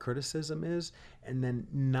and what criticism is, and then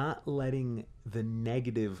not letting the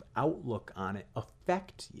negative outlook on it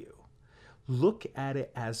affect you. Look at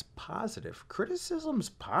it as positive. Criticism's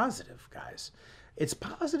positive, guys. It's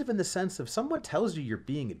positive in the sense of someone tells you you're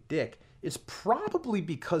being a dick, it's probably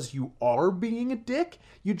because you are being a dick.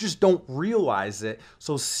 You just don't realize it.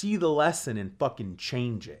 So see the lesson and fucking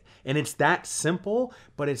change it. And it's that simple,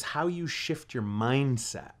 but it's how you shift your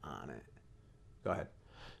mindset on it. Go ahead.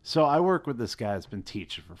 So I work with this guy that's been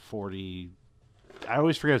teaching for 40, I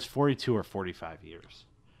always forget it's 42 or 45 years.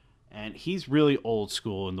 And he's really old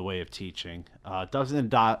school in the way of teaching.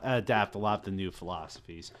 Doesn't adapt a lot of the new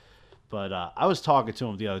philosophies. But I was talking to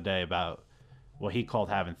him the other day about what he called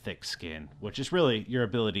having thick skin, which is really your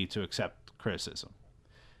ability to accept criticism.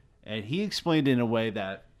 And he explained it in a way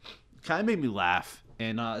that kind of made me laugh,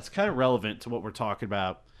 and it's kind of relevant to what we're talking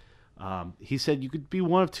about. He said you could be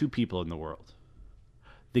one of two people in the world: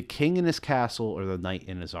 the king in his castle or the knight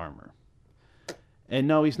in his armor. And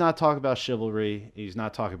no, he's not talking about chivalry. He's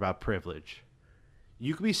not talking about privilege.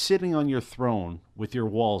 You could be sitting on your throne with your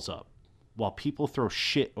walls up while people throw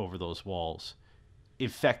shit over those walls,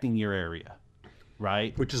 infecting your area.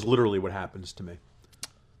 Right? Which is literally what happens to me.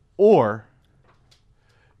 Or,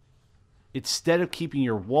 instead of keeping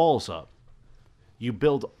your walls up, you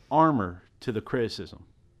build armor to the criticism.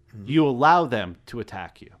 You allow them to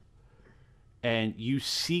attack you. And you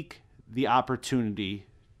seek the opportunity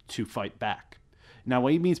to fight back. Now,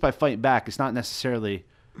 what he means by fight back is not necessarily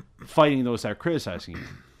fighting those that are criticizing you.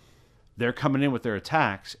 They're coming in with their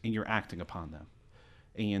attacks, and you're acting upon them.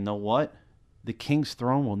 And you know what? The king's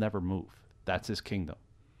throne will never move. That's his kingdom.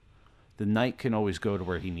 The knight can always go to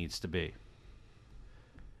where he needs to be.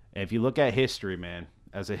 And if you look at history, man,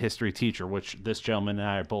 as a history teacher, which this gentleman and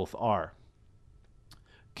I both are,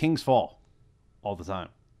 kings fall all the time.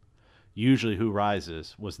 Usually who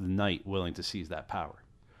rises was the knight willing to seize that power.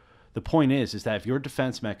 The point is that if your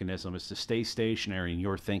defense mechanism is to stay stationary in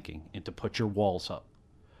your thinking and to put your walls up,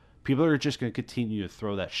 people are just going to continue to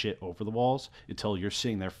throw that shit over the walls until you're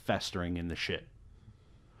sitting there festering in the shit.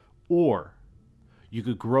 Or you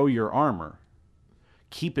could grow your armor,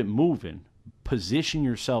 keep it moving, position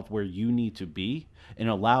yourself where you need to be, and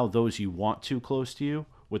allow those you want to close to you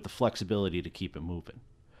with the flexibility to keep it moving.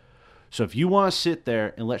 So if you want to sit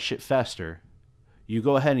there and let shit fester, you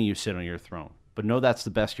go ahead and you sit on your throne. But know that's the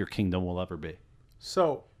best your kingdom will ever be.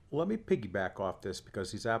 So let me piggyback off this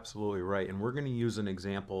because he's absolutely right. And we're going to use an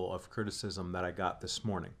example of criticism that I got this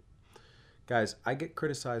morning. Guys, I get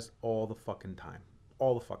criticized all the fucking time.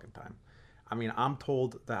 All the fucking time. I mean, I'm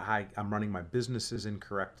told that I'm running my businesses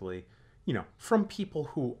incorrectly, you know, from people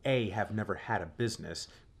who A, have never had a business,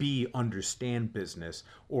 B, understand business,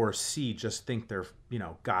 or C, just think they're, you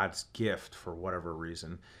know, God's gift for whatever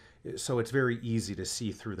reason. So it's very easy to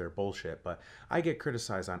see through their bullshit. But I get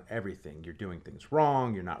criticized on everything. You're doing things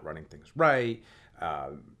wrong. You're not running things right.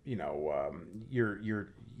 You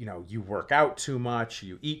work out too much.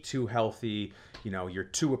 You eat too healthy. You know, you're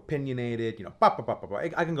too opinionated. You know, blah, blah, blah, blah, blah.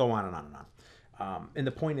 I can go on and on and on. And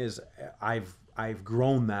the point is, I've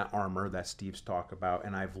grown that armor that Steve's talked about,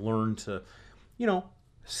 and I've learned to, you know,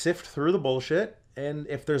 sift through the bullshit. And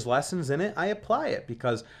if there's lessons in it, I apply it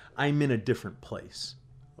because I'm in a different place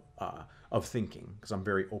of thinking because I'm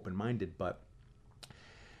very open-minded. But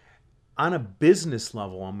on a business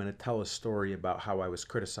level, I'm going to tell a story about how I was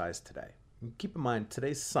criticized today. Keep in mind,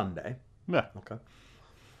 today's Sunday. Yeah. Okay.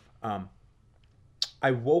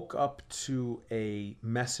 I woke up to a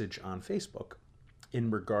message on Facebook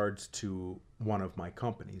in regards to one of my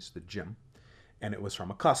companies, the gym, and it was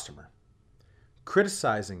from a customer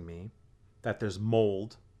criticizing me that there's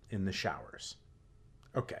mold in the showers.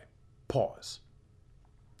 Okay, pause.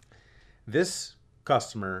 This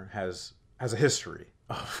customer has a history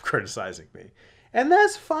of criticizing me, and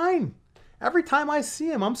that's fine. Every time I see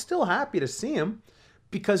him, I'm still happy to see him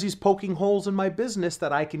because he's poking holes in my business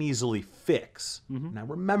that I can easily fix. Mm-hmm. Now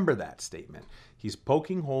remember that statement. He's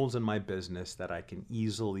poking holes in my business that I can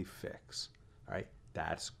easily fix. All right?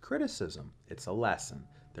 That's criticism. It's a lesson.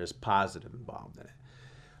 There's positive involved in it.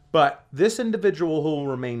 But this individual who will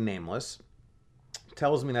remain nameless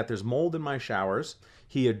tells me that there's mold in my showers.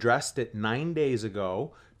 He addressed it 9 days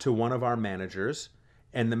ago to one of our managers,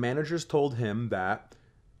 and the managers told him that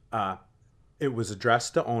it was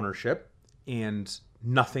addressed to ownership and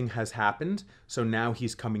nothing has happened. So now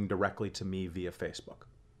he's coming directly to me via Facebook.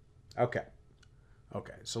 Okay,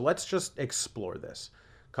 so let's just explore this.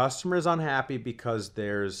 Customer is unhappy because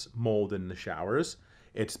there's mold in the showers.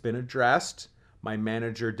 It's been addressed. My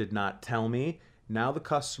manager did not tell me. Now the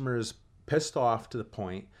customer is pissed off to the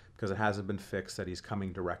point because it hasn't been fixed that he's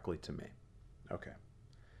coming directly to me. Okay.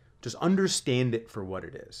 Just understand it for what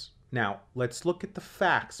it is. Now, let's look at the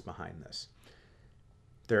facts behind this.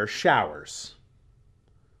 There are showers.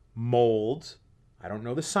 Mold, I don't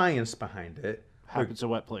know the science behind it. Happens in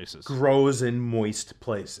wet places. Grows in moist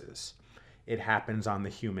places. It happens on the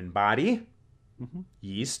human body. Mm-hmm.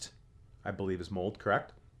 Yeast, I believe, is mold,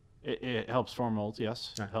 correct? It helps form mold,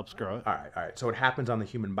 yes. It helps grow it. All right. So it happens on the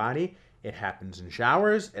human body. It happens in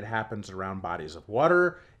showers. It happens around bodies of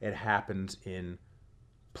water. It happens in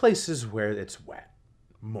places where it's wet,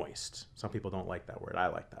 moist. Some people don't like that word. I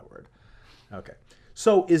like that word. Okay.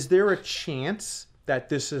 So is there a chance that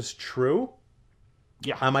this is true?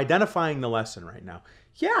 Yeah. I'm identifying the lesson right now.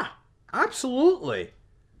 Yeah, absolutely.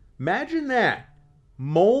 Imagine that.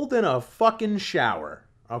 Mold in a fucking shower,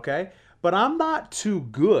 okay? But I'm not too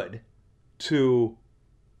good to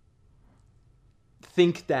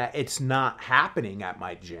think that it's not happening at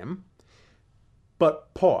my gym.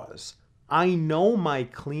 But pause. I know my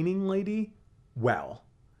cleaning lady well.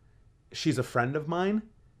 She's a friend of mine.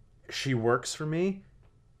 She works for me,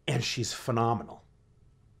 and she's phenomenal.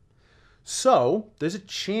 So there's a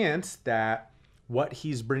chance that what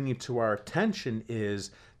he's bringing to our attention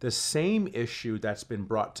is the same issue that's been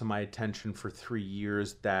brought to my attention for 3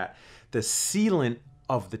 years, that the sealant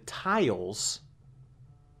of the tiles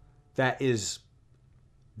that is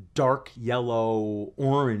dark yellow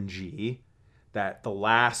orangey that the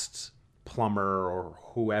last plumber or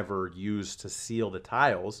whoever used to seal the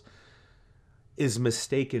tiles is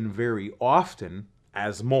mistaken very often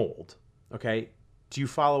as mold. Okay? Do you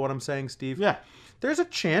follow what I'm saying, Steve? Yeah. There's a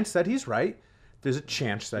chance that he's right. There's a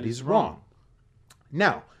chance that he's wrong.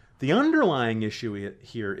 Now, the underlying issue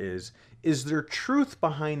here is there truth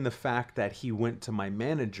behind the fact that he went to my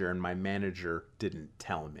manager and my manager didn't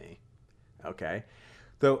tell me? Okay?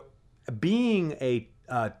 Though, being a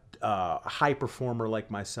high performer like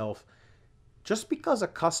myself, just because a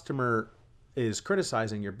customer is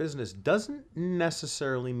criticizing your business doesn't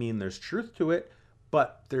necessarily mean there's truth to it,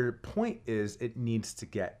 but their point is it needs to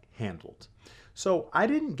get handled. So I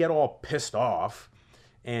didn't get all pissed off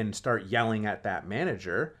and start yelling at that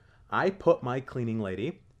manager. I put my cleaning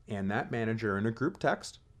lady and that manager in a group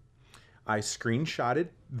text. I screenshotted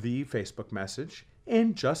the Facebook message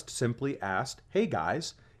and just simply asked, hey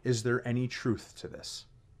guys, is there any truth to this?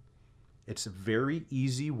 It's a very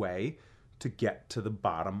easy way to get to the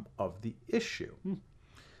bottom of the issue.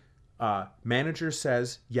 Manager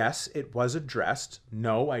says, yes, it was addressed.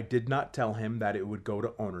 No, I did not tell him that it would go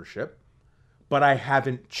to ownership, but I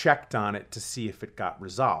haven't checked on it to see if it got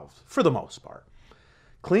resolved, for the most part.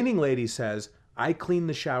 Cleaning lady says, I clean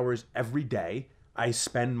the showers every day. I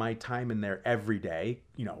spend my time in there every day,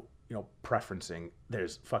 you know, preferencing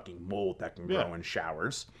there's fucking mold that can grow in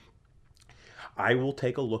showers. I will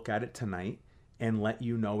take a look at it tonight and let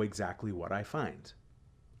you know exactly what I find.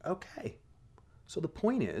 Okay. So the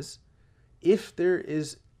point is, if there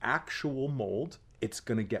is actual mold, it's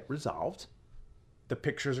going to get resolved. The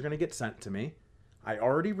pictures are going to get sent to me. I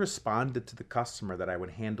already responded to the customer that I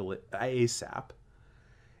would handle it ASAP.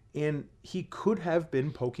 And he could have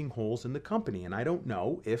been poking holes in the company. And I don't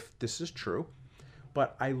know if this is true,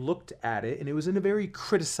 but I looked at it and it was in a very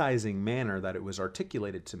criticizing manner that it was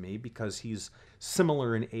articulated to me because he's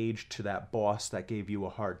similar in age to that boss that gave you a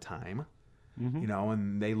hard time. You know,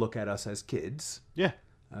 and they look at us as kids. Yeah.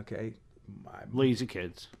 Okay. Lazy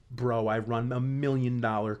kids. Bro, I run $1 million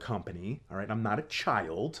company. All right. I'm not a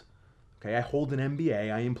child. Okay. I hold an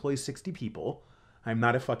MBA. I employ 60 people. I'm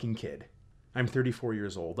not a fucking kid. I'm 34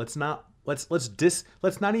 years old. Let's not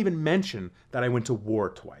even mention that I went to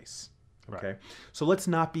war twice. Okay. Right. So let's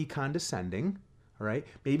not be condescending. All right.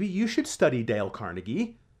 Maybe you should study Dale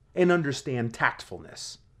Carnegie and understand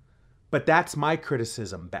tactfulness. But that's my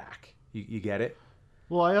criticism back. You get it?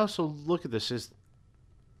 Well, I also look at this as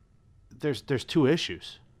there's two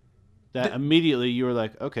issues that immediately you were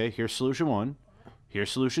like, okay, here's solution 1,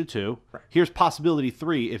 here's solution 2, right. Here's possibility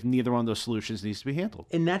 3 if neither one of those solutions needs to be handled.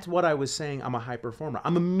 And that's what I was saying. I'm a high performer.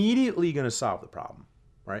 I'm immediately going to solve the problem,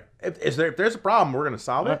 right? If there's a problem, we're going to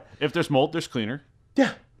solve it. If there's mold, there's cleaner.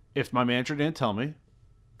 Yeah. If my manager didn't tell me,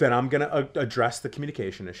 then I'm going to address the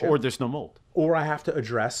communication issue. Or there's no mold. Or I have to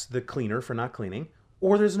address the cleaner for not cleaning.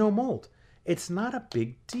 Or there's no mold. It's not a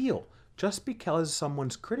big deal. Just because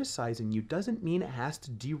someone's criticizing you doesn't mean it has to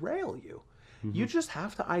derail you. Mm-hmm. You just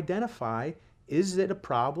have to identify, is it a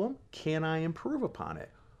problem? Can I improve upon it?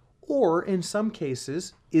 Or in some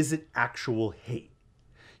cases, is it actual hate?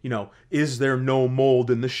 You know, is there no mold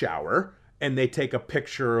in the shower? And they take a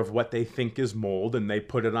picture of what they think is mold and they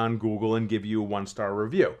put it on Google and give you a 1-star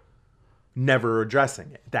review. Never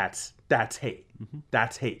addressing it. That's hate. Mm-hmm.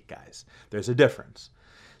 That's hate, guys. There's a difference.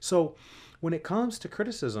 So when it comes to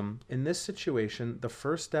criticism, in this situation, the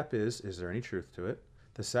first step is there any truth to it?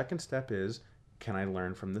 The second step is, can I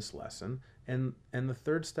learn from this lesson? And the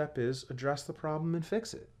third step is address the problem and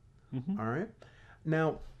fix it. Mm-hmm. All right?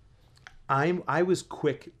 Now, I was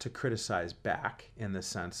quick to criticize back in the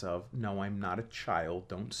sense of, no, I'm not a child.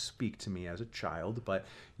 Don't speak to me as a child. But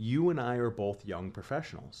you and I are both young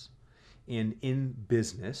professionals. And in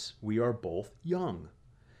business, we are both young.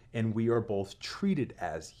 And we are both treated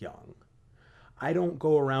as young. I don't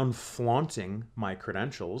go around flaunting my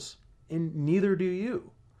credentials, and neither do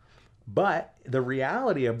you. But the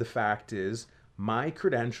reality of the fact is my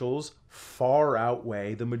credentials far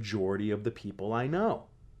outweigh the majority of the people I know.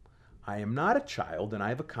 I am not a child, and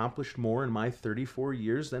I've accomplished more in my 34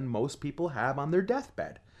 years than most people have on their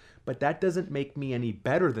deathbed. But that doesn't make me any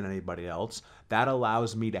better than anybody else. That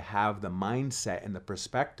allows me to have the mindset and the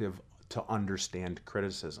perspective to understand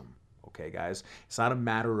criticism. Okay, guys? It's not a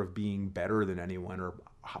matter of being better than anyone or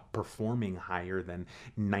performing higher than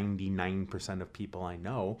 99% of people I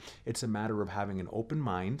know. It's a matter of having an open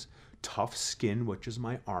mind, tough skin, which is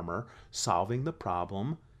my armor, solving the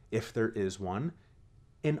problem, if there is one,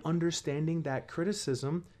 and understanding that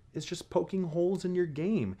criticism is just poking holes in your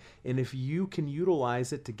game. And if you can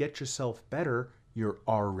utilize it to get yourself better, you're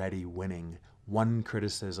already winning. One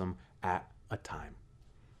criticism at a time.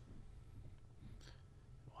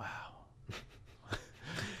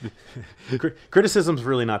 Criticism's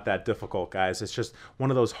really not that difficult, guys. It's just one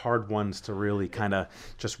of those hard ones to really kind of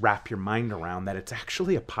just wrap your mind around, that it's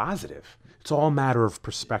actually a positive. It's all a matter of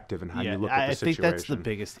perspective and how you look at the situation. I think that's the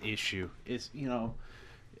biggest issue is,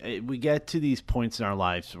 we get to these points in our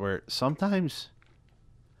lives where sometimes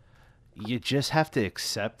you just have to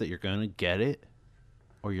accept that you're going to get it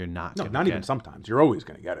or you're not going to get it. No, not even sometimes. You're always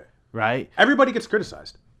going to get it. Right? Everybody gets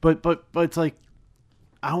criticized. But it's like,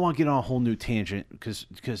 I don't want to get on a whole new tangent because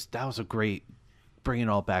that was a great bring it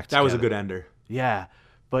all back together. That was a good ender. Yeah.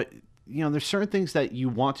 But, there's certain things that you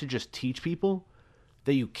want to just teach people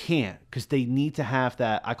that you can't because they need to have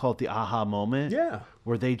that, I call it the aha moment. Yeah.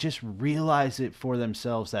 Where they just realize it for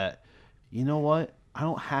themselves that, you know what? I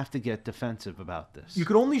don't have to get defensive about this. You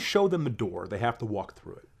can only show them the door. They have to walk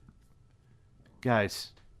through it.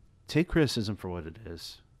 Guys, take criticism for what it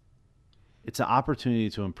is. It's an opportunity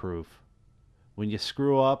to improve. When you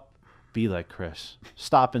screw up, be like Chris.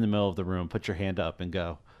 Stop in the middle of the room, put your hand up and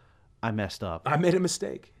go, I messed up. I made a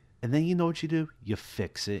mistake. And then you know what you do? You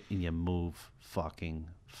fix it and you move fucking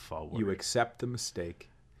forward. You accept the mistake.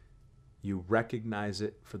 You recognize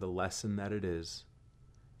it for the lesson that it is.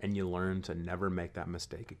 And you learn to never make that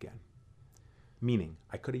mistake again. Meaning,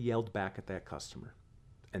 I could have yelled back at that customer.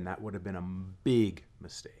 And that would have been a big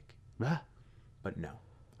mistake. Yeah. But no.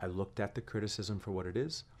 I looked at the criticism for what it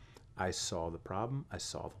is. I saw the problem. I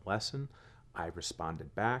saw the lesson. I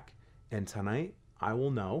responded back. And tonight, I will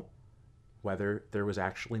know whether there was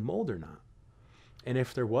actually mold or not. And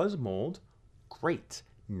if there was mold, great.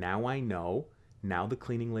 Now I know. Now the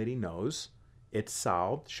cleaning lady knows. It's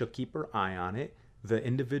solved. She'll keep her eye on it. The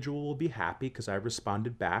individual will be happy because I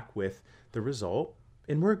responded back with the result.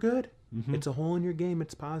 And we're good. Mm-hmm. It's a hole in your game.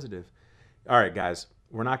 It's positive. All right, guys.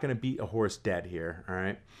 We're not going to beat a horse dead here. All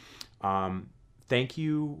right. Thank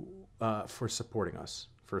you for supporting us,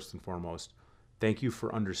 first and foremost. Thank you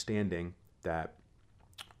for understanding that,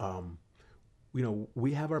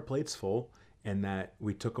 we have our plates full and that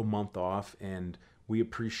we took a month off, and we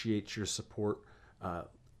appreciate your support,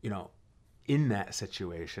 in that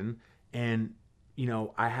situation. And,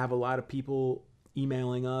 I have a lot of people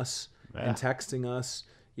emailing us and texting us,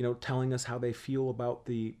 telling us how they feel about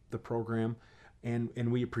the program,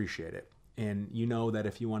 and we appreciate it. And that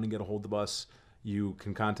if you want to get a hold of us, you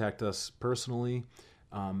can contact us personally.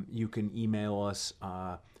 You can email us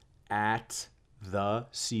at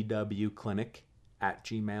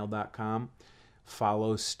thecwclinic@gmail.com.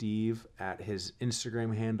 Follow Steve at his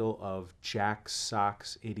Instagram handle of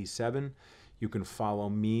JackSocks87. You can follow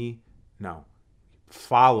me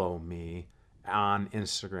on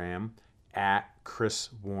Instagram at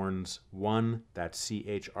ChrisWarnes1. That's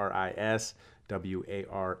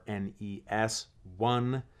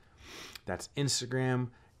ChrisWarnes1. That's Instagram.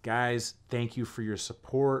 Guys, thank you for your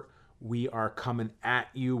support. We are coming at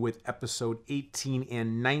you with episode 18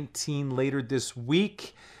 and 19 later this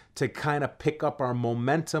week to kind of pick up our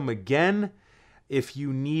momentum again. If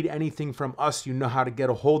you need anything from us, you know how to get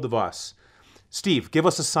a hold of us. Steve, give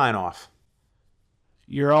us a sign off.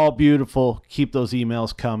 You're all beautiful. Keep those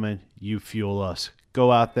emails coming. You fuel us.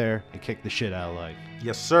 Go out there and kick the shit out of life.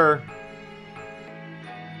 Yes, sir.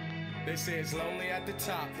 They say it's lonely at the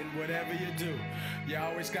top, and whatever you do, you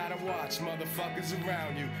always gotta watch motherfuckers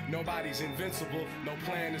around you. Nobody's invincible, no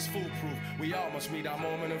plan is foolproof. We all must meet our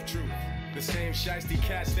moment of truth. The same shiesty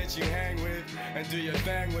cats that you hang with and do your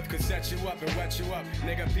thing with could set you up and wet you up.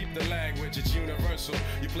 Nigga, peep the language, it's universal.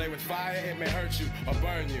 You play with fire, it may hurt you or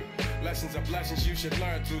burn you. Lessons are blessings you should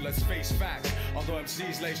learn through, let's face facts. Although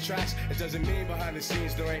MCs lace tracks, it doesn't mean behind the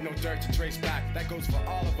scenes there ain't no dirt to trace back. That goes for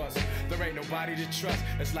all of us. There ain't nobody to trust.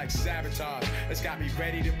 It's like sabotage. It's got me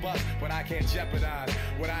ready to bust, but I can't jeopardize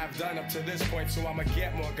what I've done up to this point, so I'ma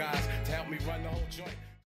get more guys to help me run the whole joint.